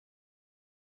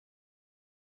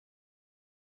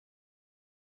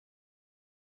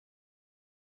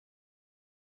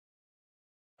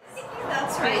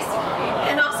That's right.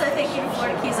 And also thank you to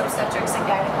Florida Keys Obstetrics and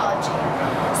Gynecology.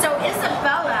 So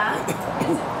Izabella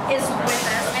is with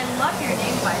us. I love your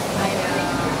name, by the way.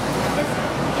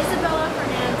 Izabella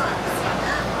Hernandez.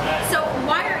 So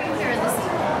why are you here this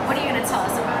evening? What are you going to tell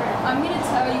us about it? I'm going to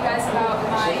tell you guys about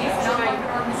my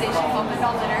nonprofit organization, Help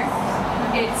Adult Litter.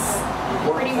 It's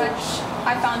pretty much,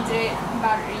 I founded it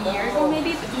about a year ago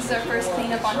maybe, but this is our first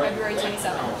cleanup on February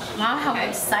 27th. Wow, how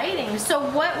exciting. So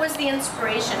what was the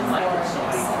inspiration for this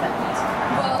event?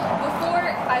 Well, before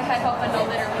I had Help Adult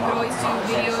Litter, we would always do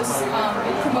videos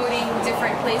promoting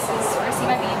different places for See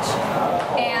My Beach.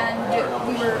 And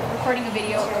we were recording a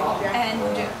video, and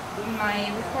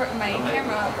my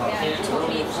camera man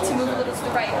told me to move a little to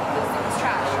the right because there was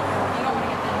trash. You don't want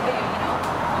to get in the video, you know?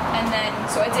 And then,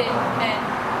 so I did, and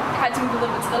I had to move a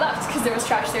little bit to the left because there was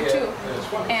trash there too.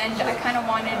 And I kind of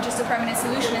wanted just a permanent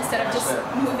solution instead of just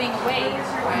moving away.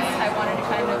 I wanted to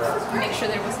kind of make sure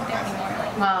there wasn't there anymore.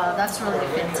 Wow, that's really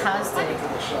fantastic.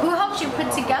 Who helped you put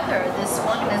together this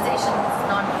organization,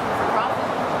 non-for-profit?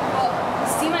 Well,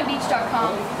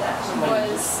 SeeMyBeach.com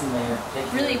was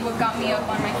really what got me up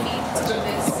on my feet to do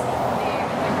this. They're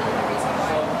really the reason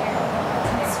why I'm here.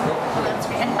 That's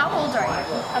great. And how old are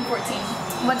you? I'm 14.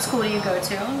 What school do you go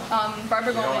to?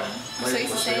 Barbara Goldman. So I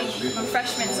used to say, I'm a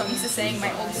freshman, so I'm used to saying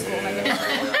my old school. My middle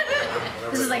school.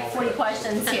 This is like 40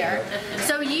 questions here.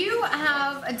 So you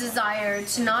have a desire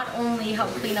to not only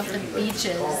help clean up the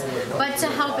beaches, but to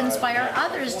help inspire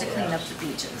others to clean up the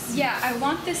beaches. Yeah, I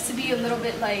want this to be a little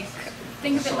bit like,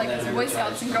 think of it like Boy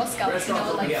Scouts and Girl Scouts, you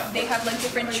know, like they have like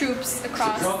different troops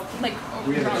across, like around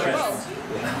the world.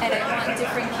 And I want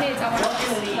different kids, I want to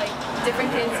see like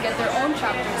different kids get their own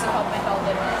chapters of Help Adult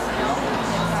Litter, you know?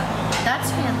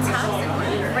 That's fantastic. What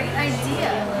a great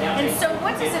idea. And so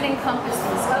what does it encompass,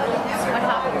 these cleanups? What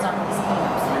happens on these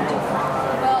cleanups?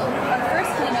 Well, our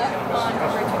first cleanup on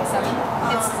February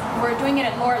 27th, we're doing it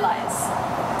at Lorelai's.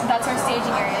 That's our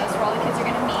staging area, that's where all the kids are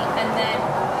going to meet. And then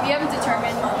we haven't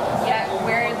determined yet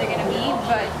where they're going to be,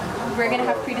 but we're going to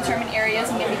have predetermined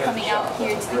areas and going to be coming out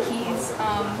here to the Keys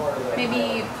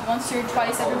maybe once or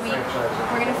twice every week.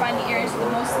 We're going to find the areas with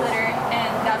the most litter, and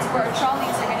that's where our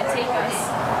trolleys are going to take us,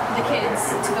 the kids,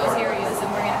 to those areas, and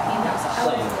we're going to clean those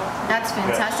up. That's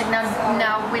fantastic.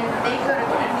 Now when they go to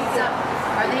clean these up,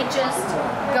 are they just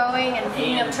going and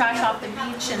picking up trash off the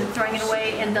beach and throwing it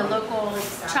away in the local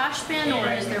trash bin, or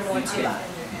is there more to that?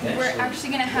 We're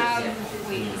actually going to have,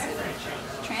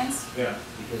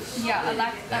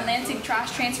 Atlantic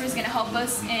Trash Transfer is going to help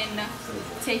us in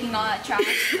taking all that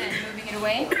trash and moving it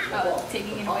away.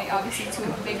 Taking it away, obviously, to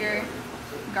a bigger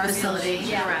garbage facility.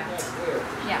 Yeah. Correct.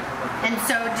 Yeah. And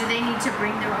so, do they need to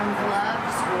bring their own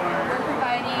gloves, or we're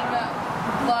providing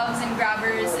gloves and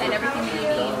grabbers and everything that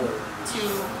you need to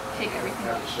take everything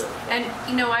up. And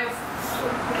you know, I've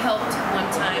helped one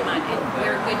time. I did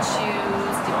wear good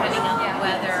shoes, depending on the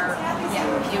weather.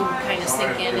 You kind of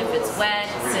sink in if it's wet,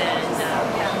 and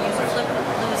lose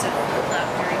a flip-flop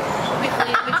very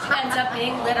quickly, which ends up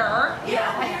being litter. Yeah,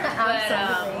 but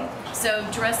absolutely. So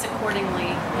dress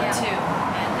accordingly too.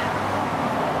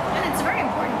 And it's very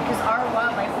important because our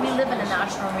wildlife, we live in a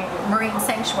national marine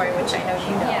sanctuary, which I know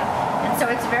you know. Yeah. And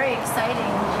so it's very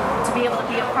exciting to be able to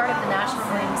be a part of the National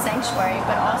Marine Sanctuary,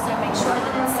 but also make sure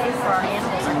that it's safe for our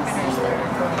animals and critters that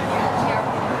are growing here.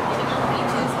 The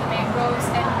beaches, the mangroves,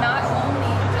 and not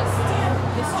only just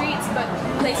the streets, but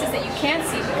places that you can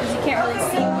see, because you can't really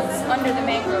see what's under the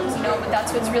mangroves, you know, but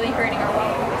that's what's really hurting our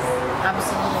wildlife.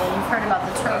 Absolutely. You've heard about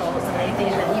the turtles, and they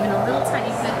think that even a little tiny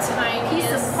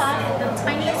piece of plastic, the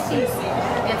tiniest piece,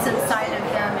 gets inside of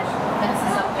them and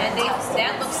messes up. And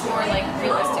that looks more like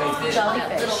realistic fish,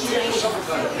 that little tiny. It's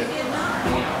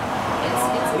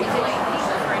really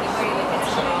easy for anybody that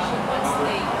gets involved once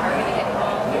they are going to get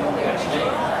involved.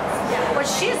 Well,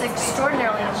 she is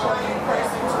extraordinarily important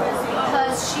person to us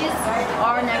because she's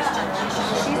our next generation.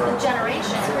 She's the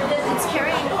generation that's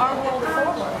carrying our world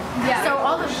forward. Yeah. So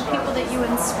all of the people that you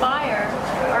inspire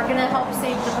are going to help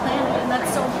save the planet, and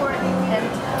that's so important. And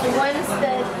the ones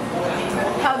that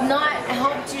have not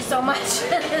helped you so much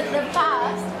in the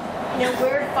past, you know,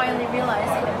 we're finally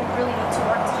realizing that we really need to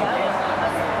work together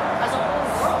as a whole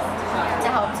world to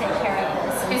help take care of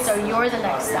this. And so you're the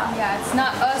next step. Yeah, it's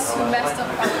not us who messed up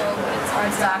our world, but it's our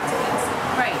activists.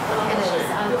 Right. It is.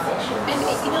 And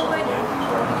you know what?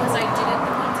 Because I did it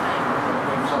the one time,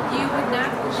 you would not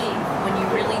believe when you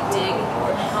really dig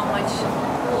how much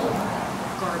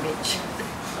garbage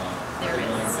there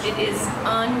is. It is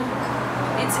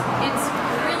it's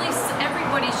really,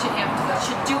 everybody should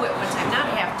do it one time, not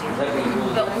have to,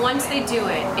 but once they do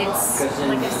it, it's,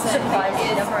 like I said,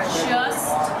 it's just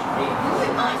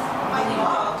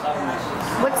unbelievable.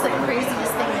 What's the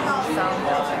craziest thing that you found?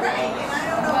 Well,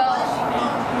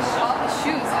 all the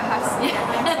shoes I have seen.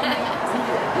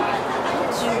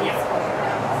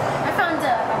 I found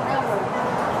a railroad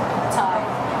tie.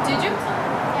 Did you?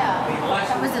 Yeah,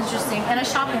 that was interesting. And a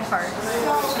shopping cart. I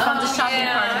found a shopping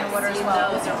cart in the water as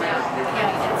well. Those around.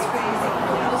 Yeah, that's crazy.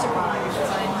 Those are really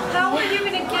fun. How are you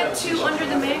going to get to under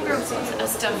the mangroves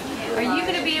stuff? Are you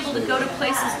going to be able to go to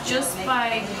places just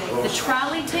by the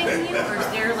trolley taking you, or is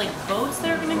there like boats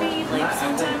that are going to be like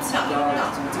sometimes?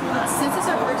 Since it's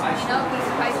our first cleanup,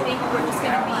 I think we're just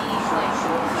gonna be like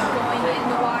going in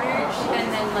the water and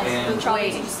then like the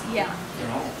trolley. Yeah.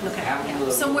 Okay.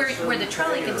 Somewhere where the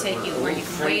trolley can take you, where you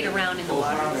can wade around in the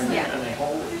water. Yeah.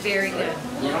 Very good.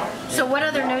 So what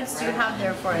other notes do you have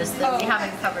there for us that we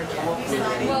haven't covered yet?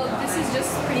 Well, this is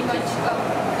just pretty much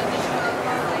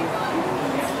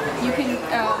you can,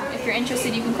 if you're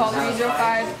interested, you can call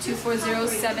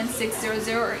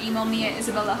 305-240-7600 or email me at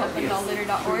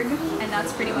isabellahelp@alllitter.org, and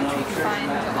that's pretty much where you can find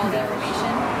all the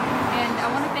information. And I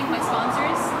want to thank my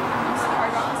sponsors, Hard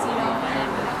Rock Casino,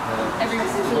 and everyone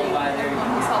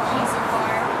who's helped me so far.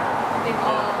 They've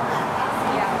all,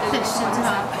 Pitched into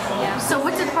that. Yeah. So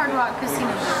what did Hard Rock Casino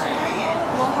do?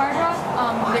 Well, Hard Rock,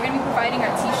 they're going to be providing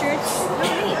our t-shirts.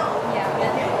 Yeah.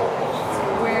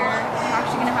 We're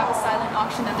actually going to have a silent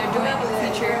auction that they're doing in the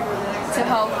future to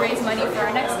help raise money for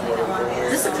our next cleanup.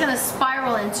 This is going to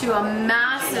spiral into a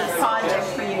massive project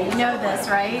for you. You know this,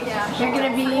 right? Yeah. You're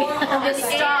going to be the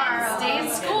star. Stay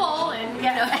in school and Do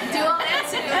all that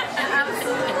too.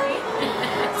 Absolutely.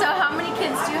 So how many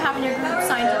kids do you have in your group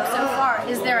signed up so far?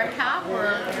 Is there a cap or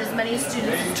as many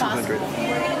students as possible?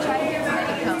 We're going to try to get as many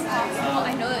kids as possible.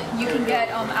 I know that you can get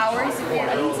hours if you're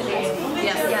running today.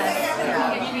 Yes. You can get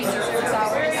community service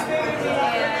hours.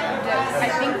 And I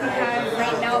think we have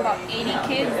right now about 80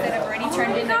 kids that have already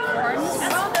turned in their forms.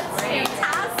 Oh, that's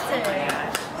fantastic.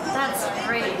 That's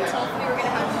great. Hopefully we're going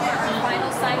to have more. Our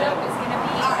final sign up is going to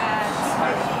be at...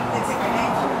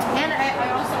 And I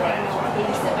also want to know what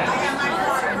age that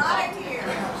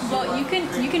Well, you can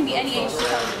be any age,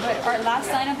 but our last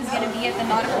sign up is going to be at the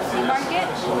Nautical Flea Market,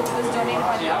 which was donated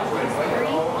by the Albury,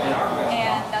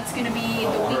 and that's going to be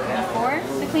the week before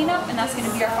the cleanup, and that's going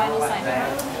to be our final sign up.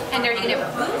 And are you going to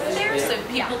have a booth there so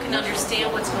people can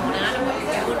understand what's going on and what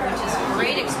you're doing, which is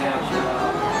great exposure.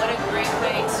 What a great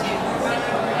way to get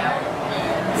the word out.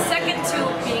 Second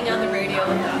to being on the radio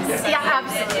with us. Yeah,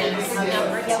 absolutely. Is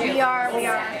number two. We are.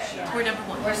 We're number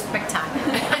one. We're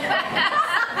spectacular.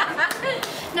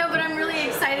 No, but I'm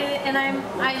really excited, and I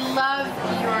love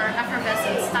your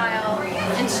effervescent style,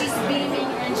 and she's beaming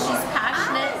and she's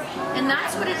passionate, and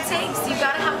that's what it takes. You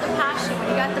got to have the passion. When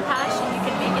you got the passion, you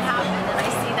can make it happen, and I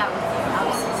see that with you.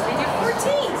 Absolutely. You're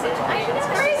 14.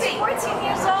 It's crazy. 14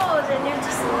 years old, and you're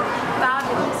just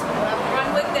fabulous.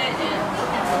 Run with it, and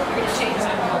you're going to change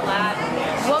a whole lot.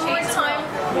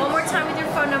 One more time with your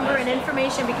phone number and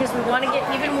information, because we want to get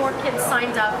even more kids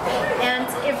signed up. And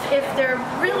if they're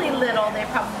really little, they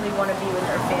probably want to be with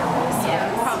their families. So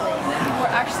Yeah, probably.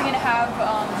 We're actually going to have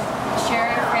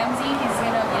Sheriff Ramsey. He's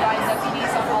going to provide deputies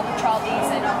on all the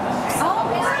trolleys and the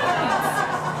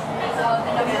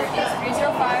number is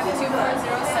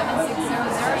 305-240-7600. You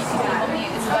can email me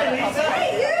at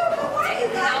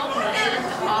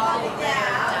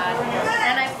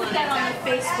And I put that on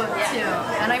Facebook too,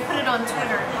 and I put it on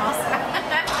Twitter also.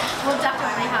 We'll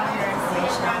definitely have your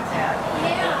information out there.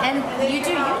 And you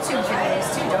do YouTube videos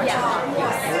too, don't you?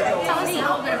 Tell us a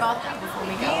little bit about that before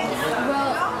we go. Well,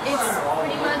 it's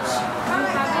pretty much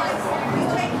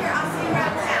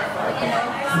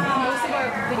most of our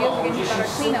videos are going to be about our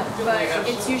cleanup, but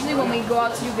it's usually when we go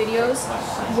out to do videos,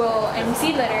 and we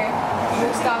see litter,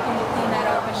 we'll stop and we'll clean that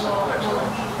up and we'll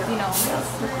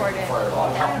record it.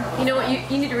 You know what? You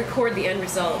need to record the end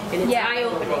result, and it's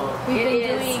eye-opening. We've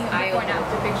been doing before and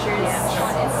after pictures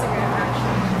on Instagram,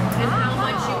 actually. And how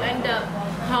much you end up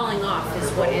hauling off is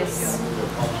what is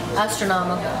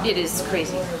Astronomical. it is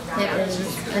crazy. It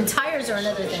is. And tires are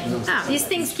another thing. These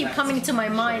things keep coming to my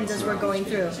mind as we're going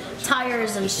through.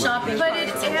 Tires and shopping But it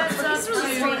carts. adds up These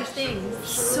really to strange things.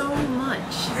 so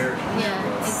much.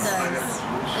 Yeah, it does.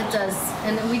 It does.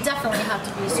 And we definitely have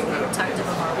to be super protective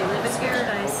of our live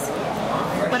paradise.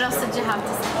 What else did you have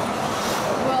to say?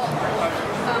 Well,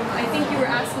 I think you were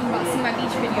asking about See My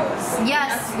Beach videos.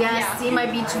 Yes, Yeah. See My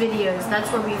Beach videos. That's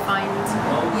where we find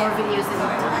more videos that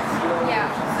we've done. Yeah,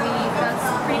 that's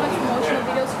pretty much promotional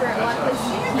videos for a lot of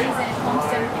places in Keys and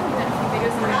Homestead. We've done a few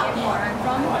videos in Miami where I'm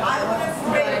from.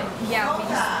 But yeah, we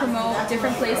just promote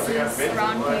different places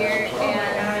around here,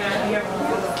 and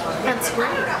That's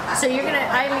great. So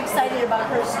I'm excited about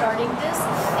her starting this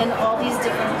in all these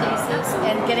different places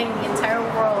and getting the entire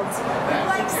world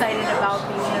excited about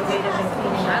being innovative and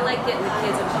cleaning I up. like getting the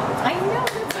kids involved. I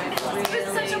know. It's been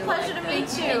such a pleasure to meet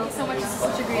Thank you. you so much. This is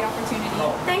such a great opportunity.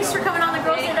 Thanks for coming on the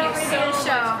Girls Thank That you Don't so Radio much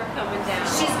show. for coming down.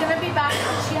 She's going to be back.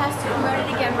 She has to promote it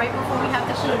again right before we have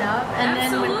to clean up. And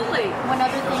Absolutely. then when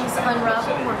other things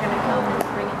unravel, we're going to come and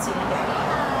bring it to you.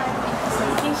 So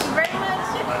thank you very much.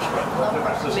 Love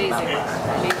her. Amazing.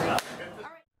 Amazing.